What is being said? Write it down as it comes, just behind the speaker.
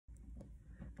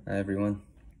Hi everyone.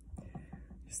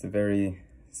 Just a very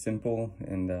simple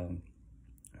and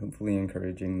hopefully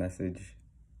encouraging message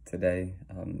today.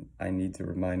 I need to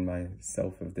remind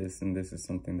myself of this, and this is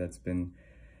something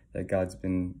that God's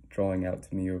been drawing out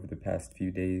to me over the past few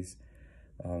days.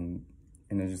 And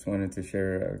I just wanted to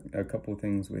share a couple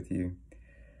things with you.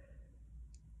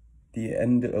 The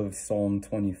end of Psalm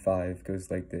 25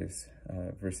 goes like this,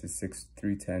 verses 6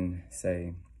 through 10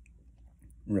 say,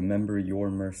 "Remember your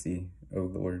mercy, O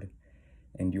Lord,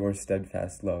 and your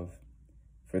steadfast love,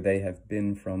 for they have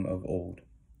been from of old.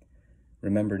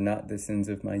 Remember not the sins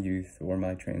of my youth or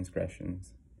my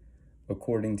transgressions.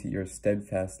 According to your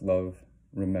steadfast love,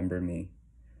 remember me,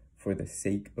 for the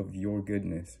sake of your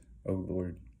goodness, O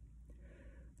Lord.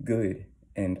 Good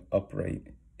and upright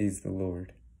is the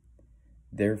Lord.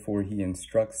 Therefore he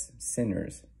instructs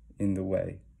sinners in the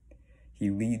way. He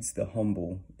leads the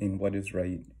humble in what is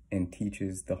right and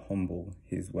teaches the humble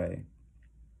his way.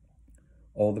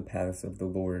 All the paths of the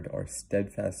Lord are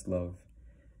steadfast love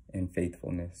and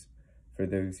faithfulness for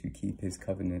those who keep his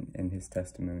covenant and his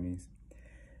testimonies."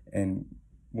 And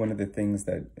one of the things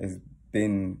that has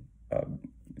been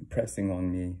pressing on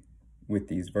me with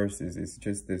these verses is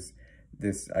just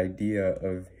this idea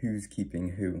of who's keeping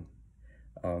who.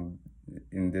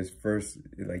 In this verse,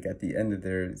 like at the end of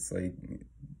there, it's like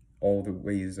all the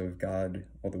ways of God,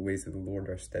 all the ways of the Lord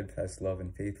are steadfast love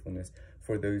and faithfulness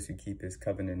for those who keep his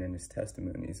covenant and his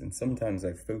testimonies. And sometimes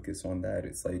I focus on that.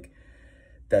 It's like,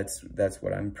 that's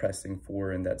what I'm pressing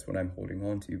for, and that's what I'm holding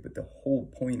on to. But the whole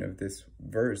point of this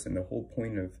verse and the whole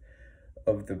point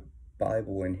of the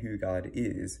Bible and who God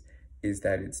is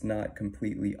that it's not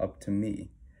completely up to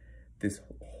me. This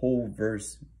whole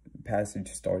passage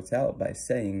starts out by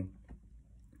saying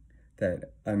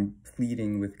that I'm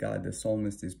pleading with God. The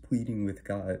psalmist is pleading with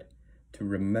God to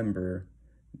remember,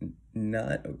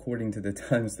 not according to the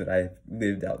times that I've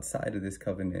lived outside of this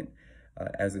covenant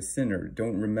as a sinner.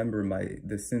 Don't remember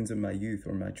the sins of my youth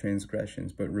or my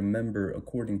transgressions, but remember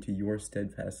according to your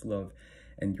steadfast love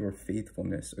and your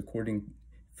faithfulness,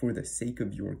 for the sake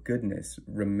of your goodness,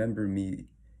 remember me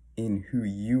in who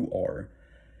you are.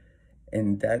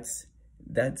 And that's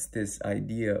this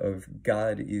idea of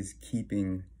God is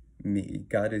keeping me.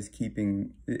 God is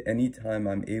keeping, anytime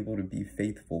I'm able to be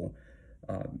faithful,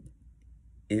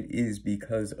 it is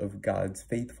because of God's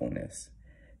faithfulness.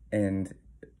 And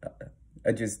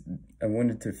I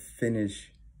wanted to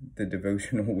finish the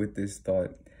devotional with this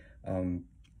thought,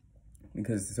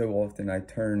 because so often I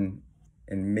turn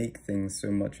and make things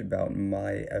so much about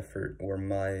my effort or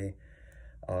my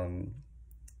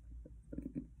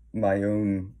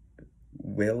own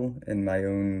will and my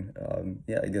own,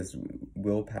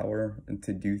 willpower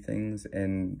to do things.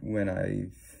 And when I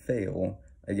fail,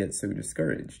 I get so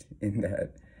discouraged in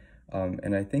that.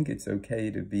 And I think it's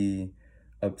okay to be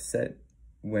upset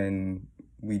when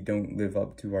we don't live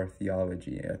up to our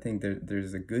theology. I think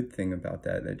there's a good thing about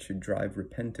that should drive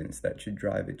repentance, that should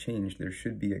drive a change. There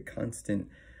should be a constant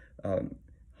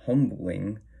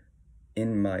humbling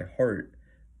in my heart.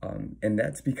 And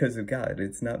that's because of God.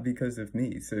 It's not because of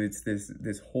me. So it's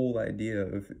this whole idea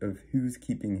of who's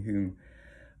keeping whom.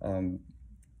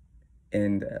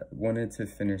 And wanted to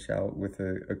finish out with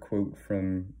a quote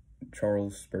from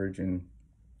Charles Spurgeon.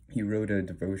 He wrote a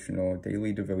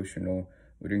daily devotional.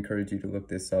 Would encourage you to look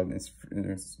this up. It's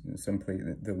someplace,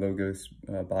 the Logos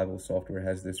Bible software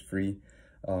has this free.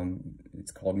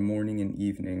 It's called Morning and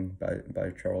Evening by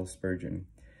Charles Spurgeon.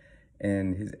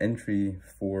 And his entry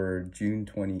for June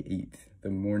 28th, the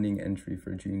morning entry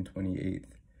for June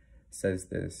 28th, says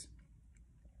this: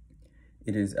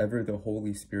 "It is ever the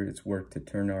Holy Spirit's work to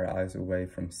turn our eyes away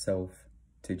from self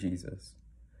to Jesus.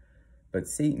 But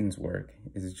Satan's work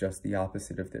is just the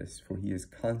opposite of this, for he is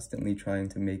constantly trying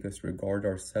to make us regard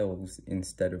ourselves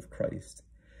instead of Christ.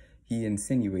 He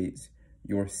insinuates,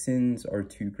 'Your sins are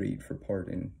too great for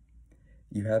pardon.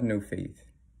 You have no faith.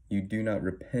 You do not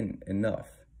repent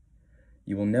enough.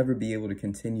 You will never be able to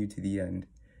continue to the end.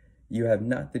 You have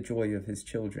not the joy of his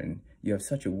children. You have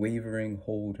such a wavering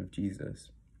hold of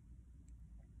Jesus.'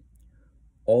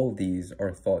 All these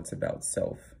are thoughts about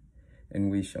self, and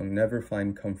we shall never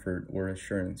find comfort or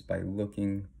assurance by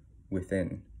looking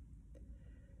within.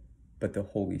 But the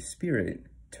Holy Spirit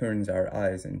turns our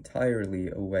eyes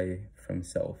entirely away from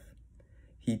self.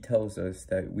 He tells us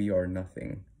that we are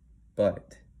nothing,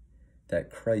 but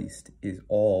that Christ is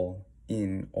all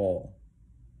in all.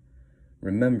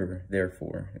 Remember,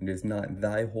 therefore, it is not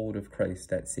thy hold of Christ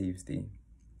that saves thee.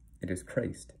 It is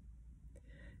Christ.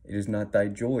 It is not thy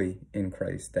joy in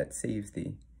Christ that saves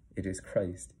thee. It is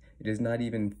Christ. It is not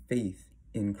even faith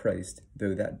in Christ,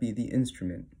 though that be the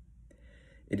instrument.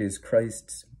 It is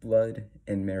Christ's blood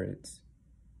and merits.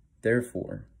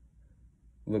 Therefore,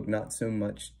 look not so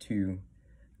much to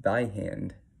thy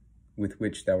hand with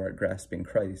which thou art grasping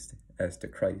Christ as to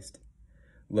Christ.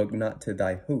 Look not to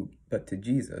thy hope, but to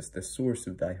Jesus, the source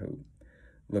of thy hope.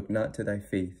 Look not to thy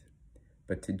faith,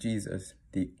 but to Jesus,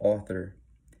 the author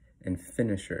and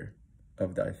finisher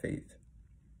of thy faith.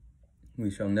 We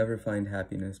shall never find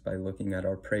happiness by looking at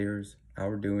our prayers,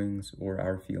 our doings, or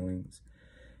our feelings.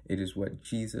 It is what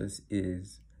Jesus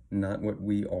is, not what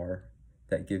we are,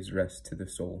 that gives rest to the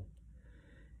soul.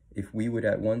 If we would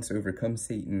at once overcome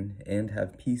Satan and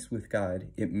have peace with God,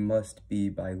 it must be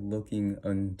by looking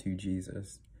unto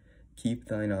Jesus. Keep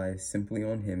thine eyes simply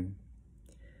on him.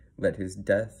 Let his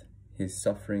death, his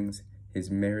sufferings, his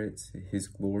merits, his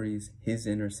glories, his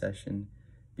intercession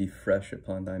be fresh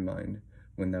upon thy mind.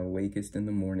 When thou wakest in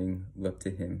the morning, look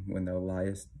to him. When thou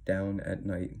liest down at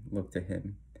night, look to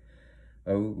him.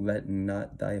 Oh, let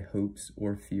not thy hopes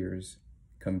or fears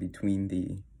come between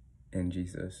thee and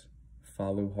Jesus.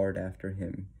 Follow hard after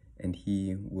him, and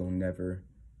he will never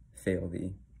fail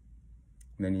thee.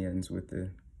 Then he ends with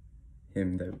the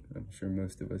hymn that I'm sure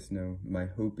most of us know. My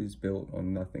hope is built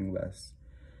on nothing less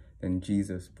than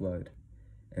Jesus' blood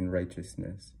and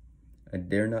righteousness. I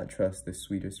dare not trust the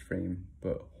sweetest frame,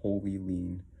 but wholly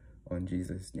lean on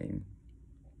Jesus' name.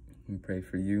 And pray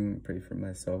for you and pray for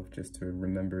myself just to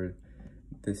remember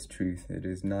this truth. It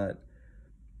is not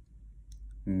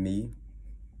me,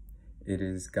 it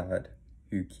is God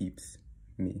who keeps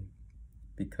me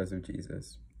because of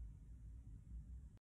Jesus.